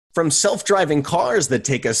From self-driving cars that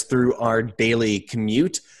take us through our daily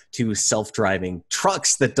commute to self-driving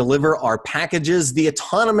trucks that deliver our packages, the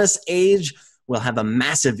autonomous age will have a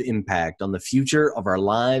massive impact on the future of our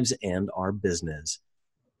lives and our business.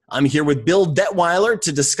 I'm here with Bill Detwiler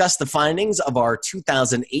to discuss the findings of our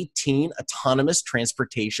 2018 Autonomous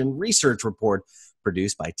Transportation Research Report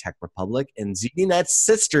produced by Tech Republic and ZDNet's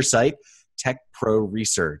sister site, Tech Pro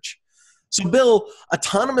Research. So, Bill,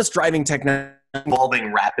 autonomous driving technology is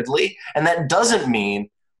evolving rapidly, and that doesn't mean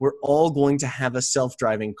we're all going to have a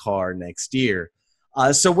self-driving car next year.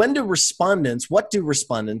 So what do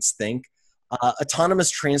respondents think autonomous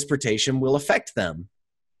transportation will affect them?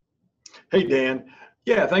 Hey, Dan.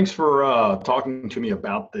 Yeah, thanks for talking to me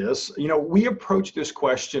about this. We approach this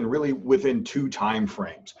question really within two time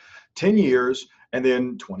frames, 10 years and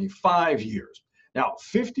then 25 years. Now,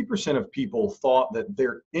 50% of people thought that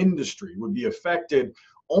their industry would be affected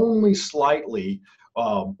only slightly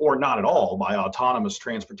or not at all by autonomous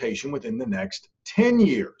transportation within the next 10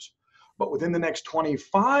 years. But within the next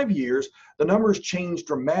 25 years, the numbers changed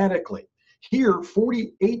dramatically. Here,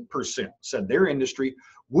 48% said their industry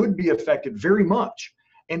would be affected very much,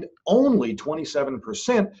 and only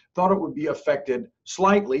 27% thought it would be affected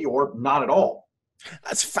slightly or not at all.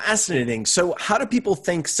 That's fascinating. So how do people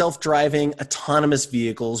think self-driving autonomous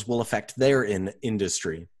vehicles will affect their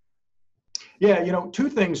industry? Yeah, two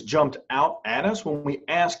things jumped out at us when we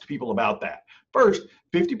asked people about that. First,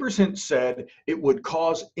 50% said it would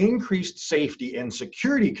cause increased safety and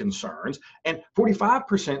security concerns, and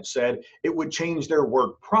 45% said it would change their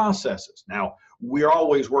work processes. Now, we're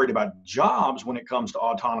always worried about jobs when it comes to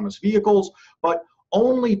autonomous vehicles, but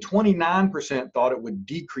only 29% thought it would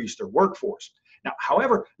decrease their workforce. Now,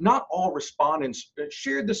 however, not all respondents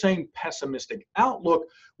shared the same pessimistic outlook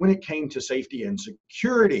when it came to safety and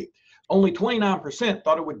security. Only 29%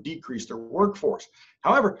 thought it would decrease their workforce.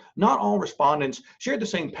 However, not all respondents shared the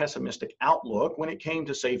same pessimistic outlook when it came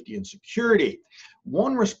to safety and security.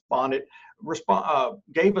 One respondent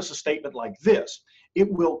gave us a statement like this: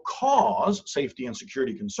 it will cause safety and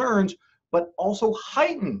security concerns, but also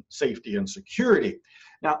heighten safety and security.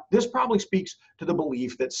 Now, this probably speaks to the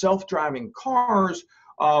belief that self-driving cars,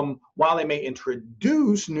 while they may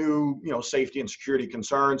introduce new, safety and security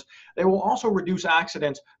concerns, they will also reduce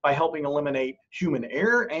accidents by helping eliminate human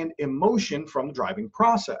error and emotion from the driving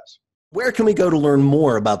process. Where can we go to learn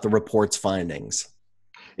more about the report's findings?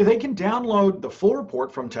 They can download the full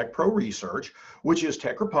report from Tech Pro Research, which is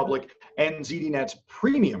Tech Republic and ZDNet's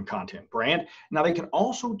premium content brand. Now, they can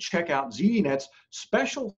also check out ZDNet's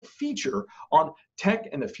special feature on tech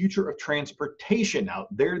and the future of transportation. Now,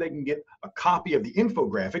 there they can get a copy of the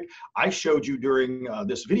infographic I showed you during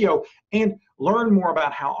this video and learn more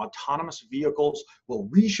about how autonomous vehicles will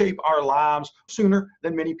reshape our lives sooner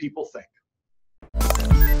than many people think.